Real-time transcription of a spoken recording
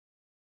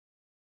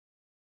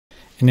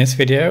In this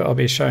video, I'll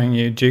be showing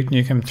you Duke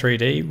Nukem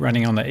 3D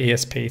running on the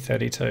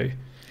ESP32.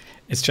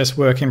 It's just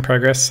work in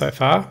progress so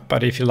far,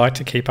 but if you'd like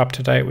to keep up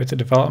to date with the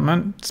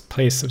development,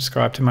 please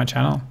subscribe to my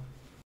channel.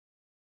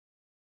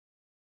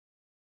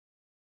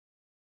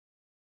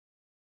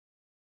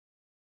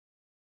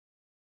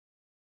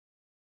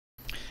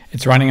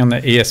 It's running on the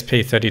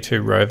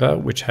ESP32 rover,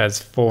 which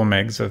has 4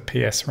 megs of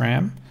PS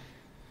RAM.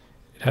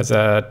 It has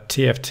a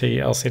TFT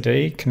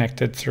LCD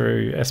connected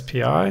through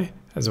SPI,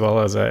 as well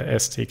as a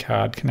SD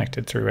card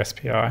connected through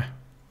SPI.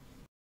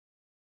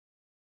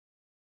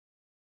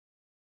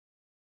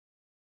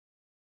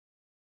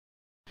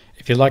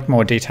 If you'd like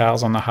more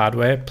details on the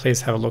hardware,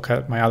 please have a look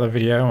at my other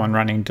video on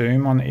running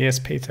Doom on the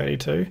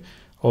ESP32.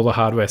 All the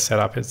hardware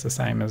setup is the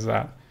same as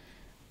that.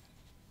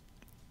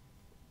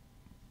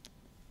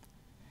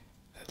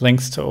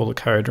 Links to all the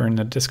code are in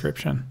the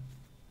description.